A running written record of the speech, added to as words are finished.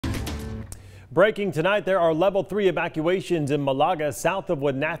Breaking tonight, there are level 3 evacuations in Malaga, south of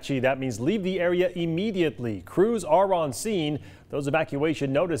Wenatchee. That means leave the area immediately. Crews are on scene. Those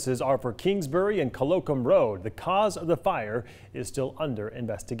evacuation notices are for Kingsbury and Colocum Road. The cause of the fire is still under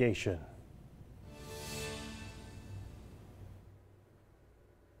investigation.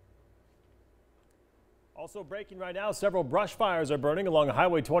 Also breaking right now, several brush fires are burning along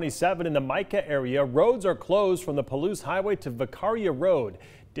Highway 27 in the Micah area. Roads are closed from the Palouse Highway to Vicaria Road.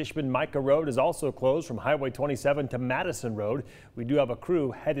 Dishman-Micah Road is also closed from Highway 27 to Madison Road. We do have a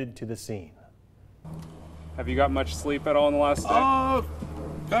crew headed to the scene. Have you got much sleep at all in the last day?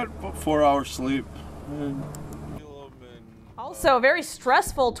 Got about 4 hours sleep. Also, a very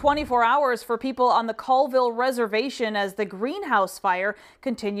stressful 24 hours for people on the Colville Reservation as the greenhouse fire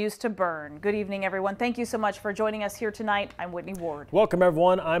continues to burn. Good evening, everyone. Thank you so much for joining us here tonight. I'm Whitney Ward. Welcome,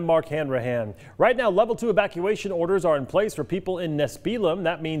 everyone. I'm Mark Hanrahan. Right now, level 2 evacuation orders are in place for people in Nespelem.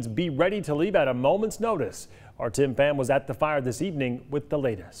 That means be ready to leave at a moment's notice. Our Tim Pham was at the fire this evening with the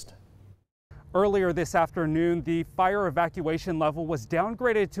latest. Earlier this afternoon, the fire evacuation level was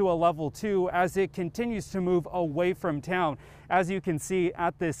downgraded to a level 2 as it continues to move away from town. As you can see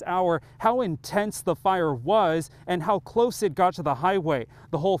at this hour, how intense the fire was and how close it got to the highway.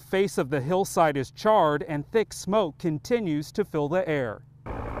 The whole face of the hillside is charred and thick smoke continues to fill the air.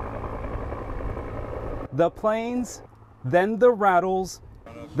 The planes, then the rattles,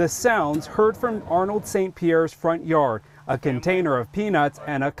 the sounds heard from Arnold St. Pierre's front yard. A container of peanuts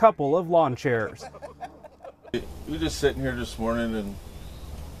and a couple of lawn chairs. We were just sitting here this morning and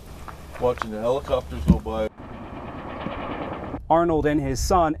watching the helicopters go by. Arnold and his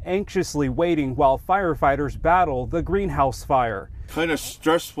son anxiously waiting while firefighters battle the greenhouse fire. Kind of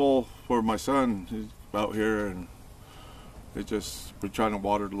stressful for my son. He's out here and we're trying to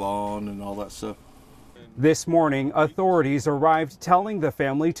water the lawn and all that stuff. This morning, authorities arrived telling the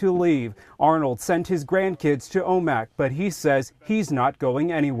family to leave. Arnold sent his grandkids to Omak, but he says he's not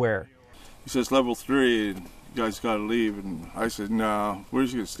going anywhere. He says level 3 and you guys got to leave, and I said no, we're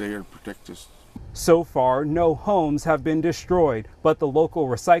just going to stay here and protect us. So far, no homes have been destroyed, but the local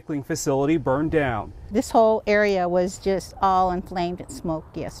recycling facility burned down. This whole area was just all inflamed and smoke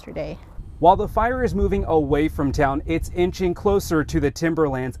yesterday. While the fire is moving away from town, it's inching closer to the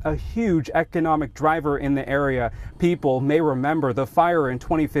timberlands, a huge economic driver in the area. People may remember the fire in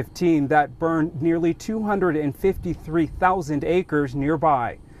 2015 that burned nearly 253,000 acres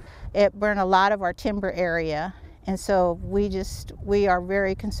nearby. It burned a lot of our timber area, and so we are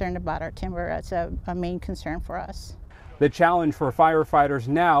very concerned about our timber. That's a main concern for us. The challenge for firefighters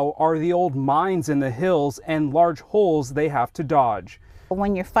now are the old mines in the hills and large holes they have to dodge.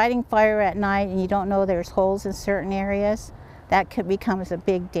 When you're fighting fire at night and you don't know there's holes in certain areas, that could become a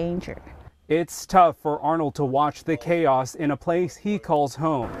big danger. It's tough for Arnold to watch the chaos in a place he calls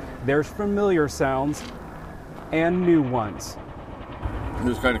home. There's familiar sounds and new ones. It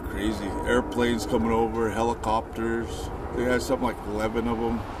was kind of crazy. Airplanes coming over, helicopters. They had something like 11 of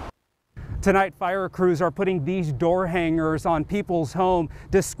them. Tonight, fire crews are putting these door hangers on people's home,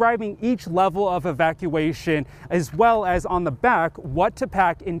 describing each level of evacuation, as well as on the back what to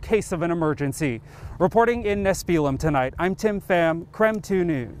pack in case of an emergency. Reporting in Nespelem tonight, I'm Tim Pham, KREM 2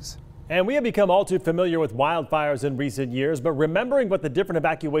 News. And we have become all too familiar with wildfires in recent years, but remembering what the different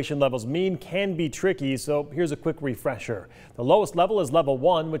evacuation levels mean can be tricky, so here's a quick refresher. The lowest level is level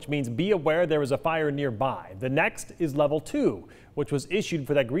 1, which means be aware there is a fire nearby. The next is level 2, which was issued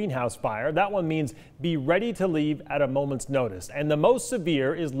for that greenhouse fire. That one means be ready to leave at a moment's notice. And the most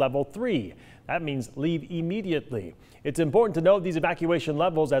severe is level 3. That means leave immediately. It's important to note these evacuation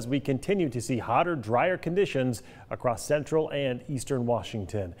levels as we continue to see hotter, drier conditions across central and eastern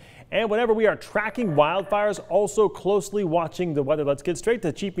Washington. And whenever we are tracking wildfires, also closely watching the weather. Let's get straight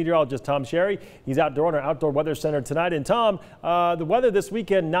to Chief Meteorologist Tom Sherry. He's outdoor in our Outdoor Weather Center tonight. And Tom, the weather this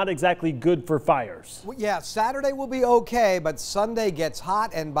weekend not exactly good for fires. Well, yeah, Saturday will be okay, but Sunday gets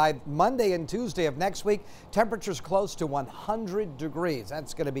hot, and by Monday and Tuesday of next week, temperatures close to 100 degrees.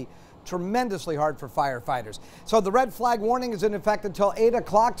 That's going to be tremendously hard for firefighters. So the red flag warning is in effect until 8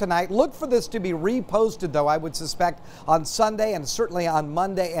 o'clock tonight. Look for this to be reposted, though, I would suspect, on Sunday and certainly on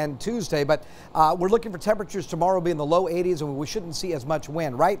Monday and Tuesday. But we're looking for temperatures tomorrow will be in the low 80s, and we shouldn't see as much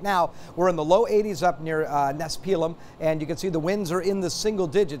wind. Right now, we're in the low 80s up near Nespelem, and you can see the winds are in the single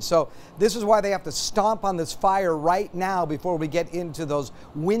digits. So this is why they have to stomp on this fire right now before we get into those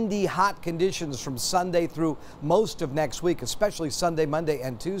windy, hot conditions from Sunday through most of next week, especially Sunday, Monday,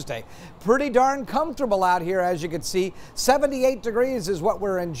 and Tuesday. Pretty darn comfortable out here, as you can see. 78 degrees is what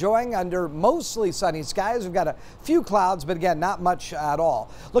we're enjoying under mostly sunny skies. We've got a few clouds, but again, not much at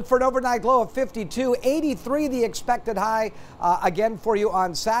all. Look for an overnight low of 52, 83 the expected high again for you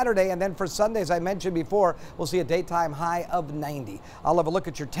on Saturday. And then for Sunday, as I mentioned before, we'll see a daytime high of 90. I'll have a look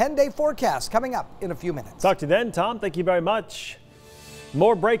at your 10-day forecast coming up in a few minutes. Talk to you then, Tom. Thank you very much.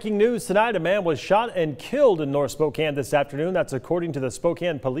 More breaking news tonight. A man was shot and killed in North Spokane this afternoon. That's according to the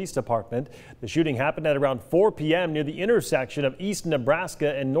Spokane Police Department. The shooting happened at around 4 p.m. near the intersection of East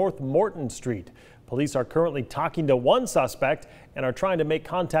Nebraska and North Morton Street. Police are currently talking to one suspect and are trying to make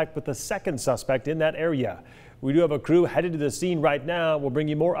contact with the second suspect in that area. We do have a crew headed to the scene right now. We'll bring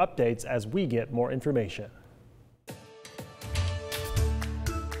you more updates as we get more information.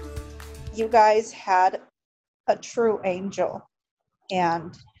 You guys had a true angel,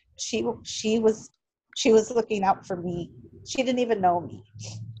 and she was looking out for me. She didn't even know me.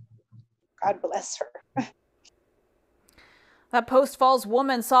 God bless her. That Post Falls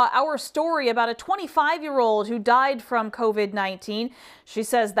woman saw our story about a 25-year-old who died from COVID-19. She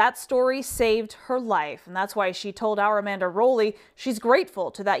says that story saved her life, and that's why she told our Amanda Rowley she's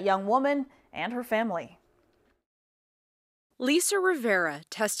grateful to that young woman and her family. Lisa Rivera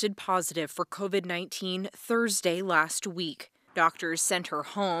tested positive for COVID-19 Thursday last week. Doctors sent her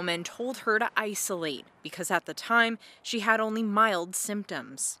home and told her to isolate because at the time she had only mild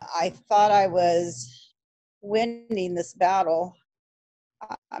symptoms. I thought I was winning this battle.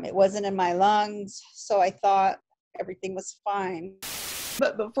 It wasn't in my lungs, so I thought everything was fine.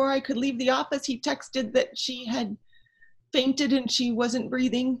 But before I could leave the office, he texted that she had fainted and she wasn't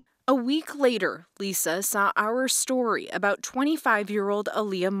breathing. A week later, Lisa saw our story about 25-year-old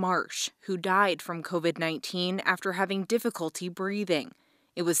Aaliyah Marsh, who died from COVID-19 after having difficulty breathing.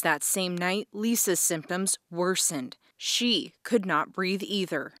 It was that same night Lisa's symptoms worsened. She could not breathe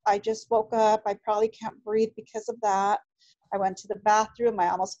either. I just woke up. I probably can't breathe because of that. I went to the bathroom. I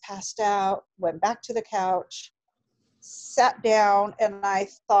almost passed out, went back to the couch, sat down, and I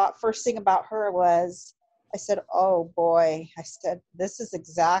thought first thing about her was, I said, oh boy, I said, this is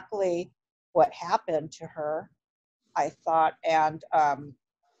exactly what happened to her. I thought, and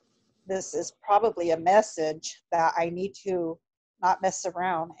this is probably a message that I need to not mess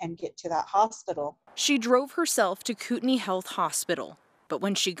around and get to that hospital. She drove herself to Kootenai Health Hospital, but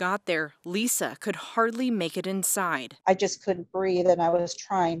when she got there, Lisa could hardly make it inside. I just couldn't breathe, and I was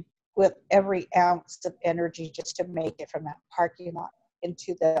trying with every ounce of energy just to make it from that parking lot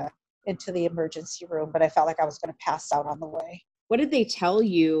into the emergency room, but I felt like I was going to pass out on the way. What did they tell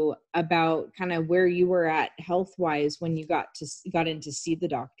you about kind of where you were at health-wise when you got in to see the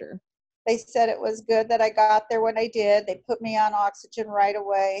doctor? They said it was good that I got there when I did. They put me on oxygen right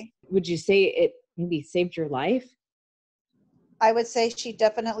away. Would you say it maybe saved your life? I would say she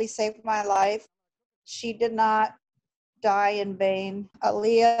definitely saved my life. She did not die in vain.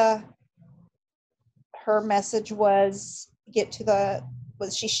 Aaliyah, her message was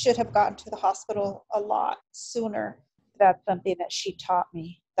she should have gotten to the hospital a lot sooner. That's something that she taught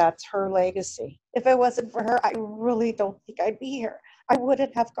me. That's her legacy. If it wasn't for her, I really don't think I'd be here. I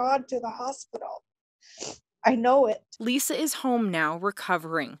wouldn't have gone to the hospital. I know it. Lisa is home now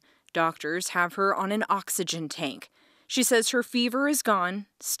recovering. Doctors have her on an oxygen tank. She says her fever is gone,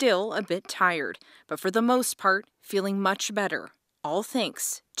 still a bit tired, but for the most part, feeling much better. All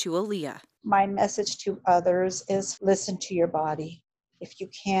thanks to Aaliyah. My message to others is listen to your body. If you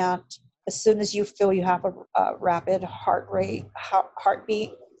can't, as soon as you feel you have a rapid heartbeat,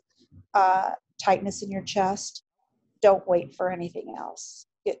 tightness in your chest, don't wait for anything else.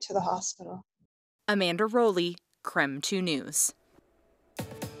 Get to the hospital. Amanda Rowley, KREM 2 News.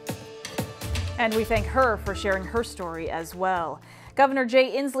 And we thank her for sharing her story as well. Governor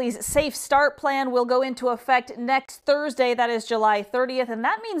Jay Inslee's Safe Start plan will go into effect next Thursday, that is July 30th, and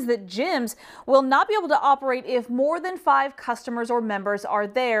that means that gyms will not be able to operate if more than 5 customers or members are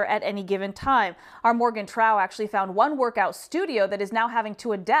there at any given time. Our Morgan Trow actually found one workout studio that is now having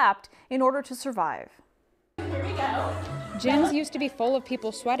to adapt in order to survive. Here we go. Gyms used to be full of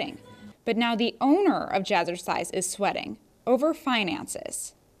people sweating, but now the owner of Jazzercise is sweating over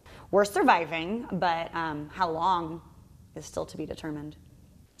finances. We're surviving, but how long is still to be determined.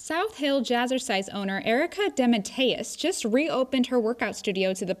 South Hill Jazzercise owner Erica DeMatteis just reopened her workout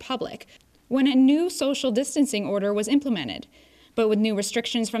studio to the public when a new social distancing order was implemented. But with new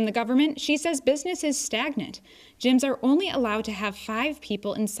restrictions from the government, she says business is stagnant. Gyms are only allowed to have 5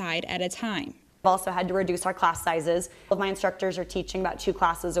 people inside at a time. We've also had to reduce our class sizes. All of my instructors are teaching about 2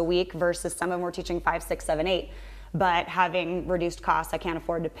 classes a week versus some of them were teaching 5, 6, 7, 8. but having reduced costs, I can't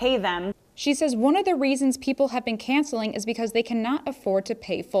afford to pay them. She says one of the reasons people have been canceling is because they cannot afford to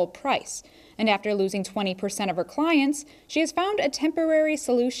pay full price. And after losing 20% of her clients, she has found a temporary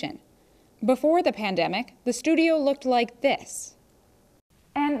solution. Before the pandemic, the studio looked like this.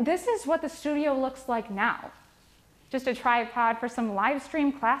 And this is what the studio looks like now. Just a tripod for some live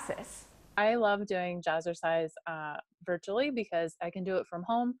stream classes. I love doing jazzercise virtually because I can do it from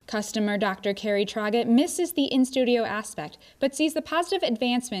home. Customer Dr. Carrie Traugott misses the in-studio aspect, but sees the positive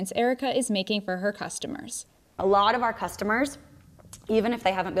advancements Erica is making for her customers. A lot of our customers, even if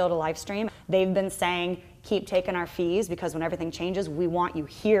they haven't been able to live stream, they've been saying, keep taking our fees because when everything changes, we want you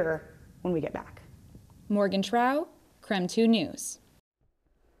here when we get back. Morgan Trow, KREM 2 News.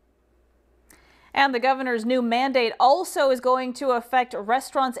 And the governor's new mandate also is going to affect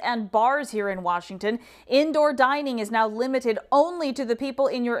restaurants and bars here in Washington. Indoor dining is now limited only to the people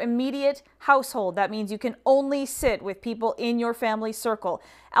in your immediate household. That means you can only sit with people in your family circle.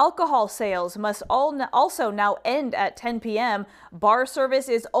 Alcohol sales must also now end at 10 p.m. Bar service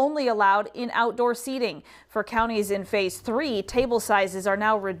is only allowed in outdoor seating. For counties in Phase 3, table sizes are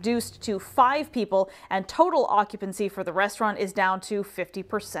now reduced to 5 people, and total occupancy for the restaurant is down to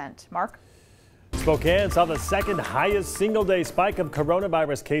 50%. Mark? Spokane saw the second highest single-day spike of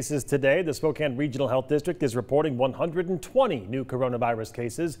coronavirus cases today. The Spokane Regional Health District is reporting 120 new coronavirus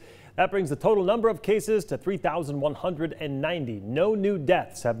cases. That brings the total number of cases to 3,190. No new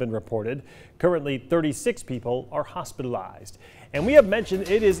deaths have been reported. Currently, 36 people are hospitalized. And we have mentioned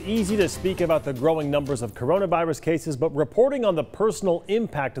it is easy to speak about the growing numbers of coronavirus cases, but reporting on the personal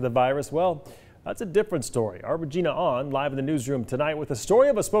impact of the virus, well, that's a different story. Our Regina On live in the newsroom tonight with a story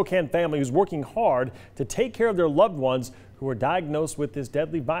of a Spokane family who's working hard to take care of their loved ones who were diagnosed with this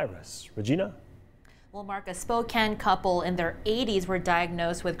deadly virus. Regina? Well, Mark, a Spokane couple in their 80s were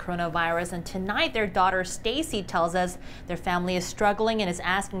diagnosed with coronavirus, and tonight their daughter Stacy tells us their family is struggling and is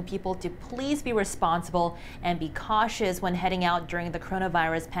asking people to please be responsible and be cautious when heading out during the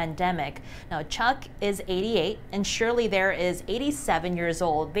coronavirus pandemic. Now, Chuck is 88 and Shirley there is 87 years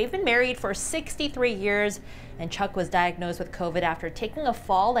old. They've been married for 63 years, and Chuck was diagnosed with COVID after taking a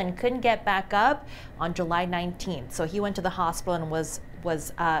fall and couldn't get back up on July 19th. So he went to the hospital and was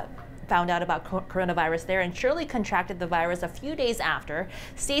found out about coronavirus there, and Shirley contracted the virus a few days after.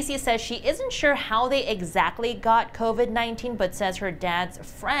 Stacy says she isn't sure how they exactly got COVID-19, but says her dad's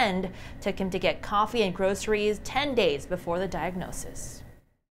friend took him to get coffee and groceries 10 days before the diagnosis.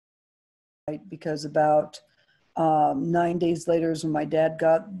 Because about 9 days later is when my dad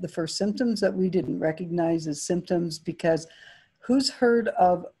got the first symptoms that we didn't recognize as symptoms, because who's heard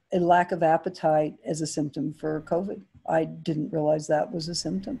of a lack of appetite as a symptom for COVID? I didn't realize that was a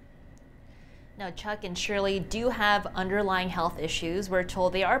symptom. Now, Chuck and Shirley do have underlying health issues. We're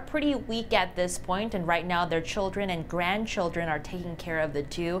told they are pretty weak at this point, and right now their children and grandchildren are taking care of the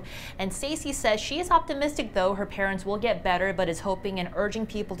two. And Stacy says she is optimistic, though, her parents will get better, but is hoping and urging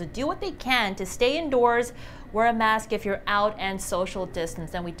people to do what they can to stay indoors, wear a mask if you're out, and social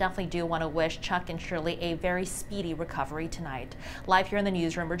distance. And we definitely do want to wish Chuck and Shirley a very speedy recovery tonight. Live here in the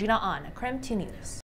newsroom, Regina On, KREM 2 News.